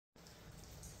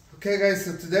Okay guys,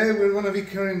 so today we're going to be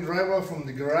carrying drywall from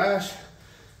the garage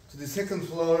to the second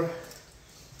floor.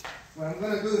 What I'm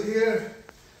going to do here,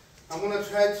 I'm going to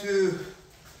try to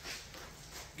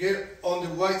get on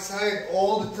the white side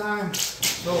all the time.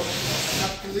 So I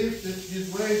have to lift it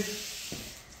this way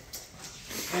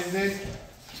and then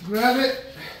grab it.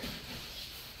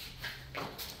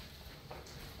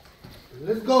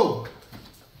 Let's go.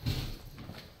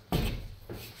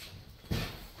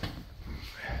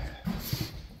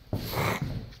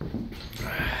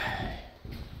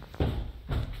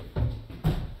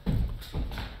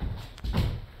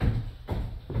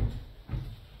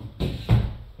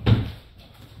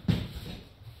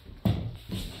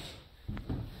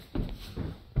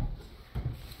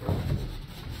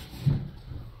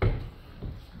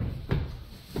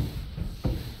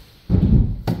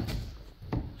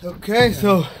 Okay,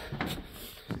 so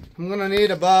I'm gonna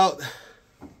need about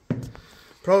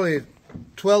probably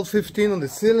 12-15 on the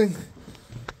ceiling.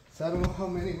 So I don't know how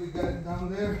many we got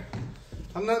down there.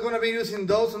 I'm not gonna be using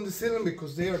those on the ceiling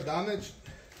because they are damaged.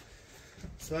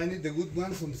 So I need the good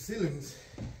ones on the ceilings.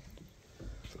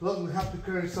 Plus we have to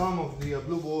carry some of the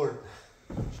blue board.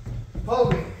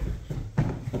 Follow me.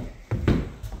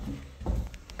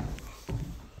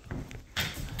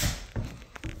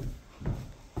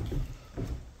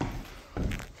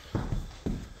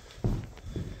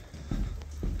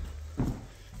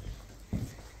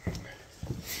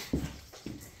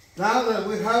 Now that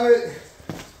we have it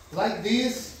like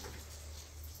this,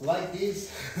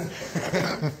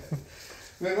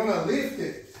 we're gonna lift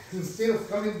it. Instead of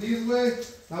coming this way,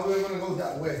 now we're gonna go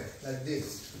that way, like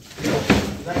this.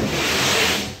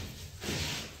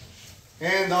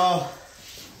 And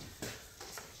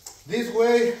this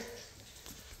way,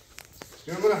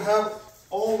 you're gonna have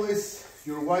always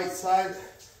your white side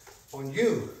on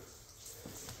you.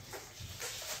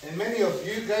 And many of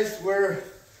you guys were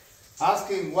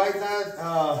asking why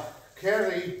not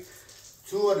carry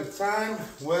two at a time.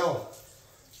 Well,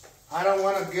 I don't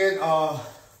want to get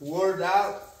word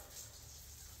out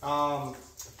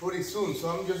pretty soon, so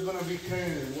I'm just going to be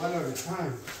carrying it one at a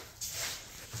time.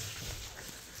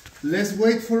 Less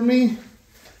weight for me,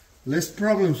 less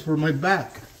problems for my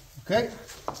back, okay?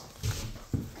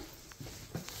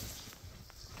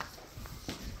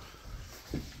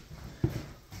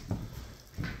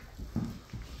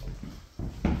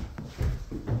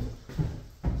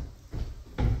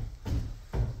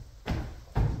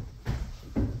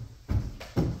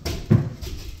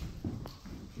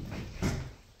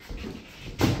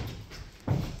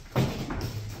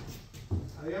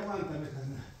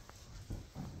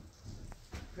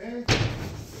 Okay.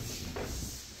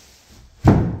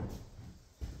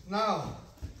 Now,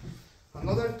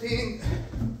 another thing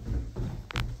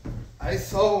I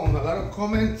saw on a lot of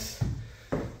comments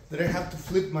that I have to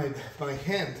flip my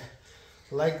hand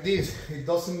like this. It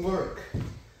doesn't work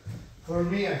for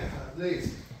me at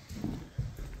least.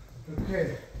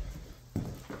 Okay.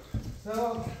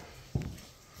 So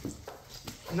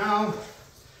now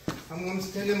I'm going to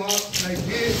stand them up like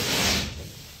this.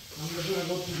 I'm just going to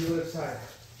go to the other side.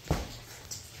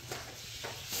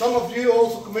 Some of you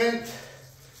also comment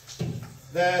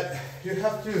that you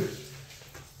have to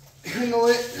handle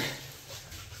it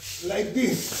like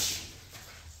this.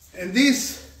 And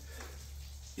this,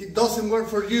 it doesn't work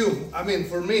for you. I mean,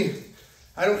 for me,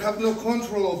 I don't have no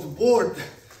control of the board.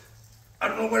 I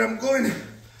don't know where I'm going.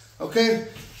 Okay,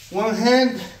 one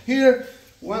hand here,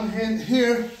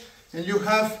 and you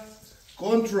have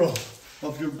control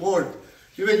of your board.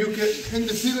 Even you can hang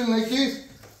the ceiling like this,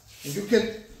 and you can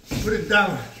put it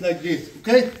down like this,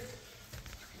 okay?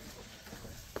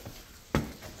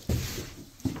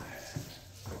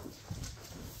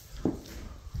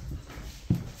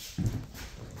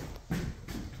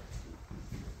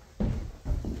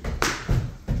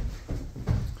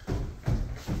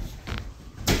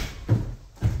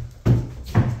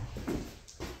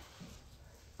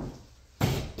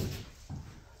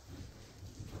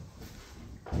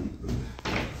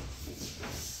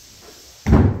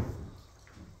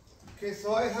 Okay,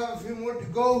 so I have a few more to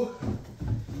go,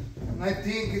 and I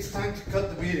think it's time to cut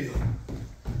the video.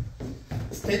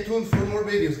 Stay tuned for more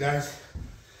videos, guys,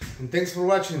 and thanks for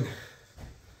watching.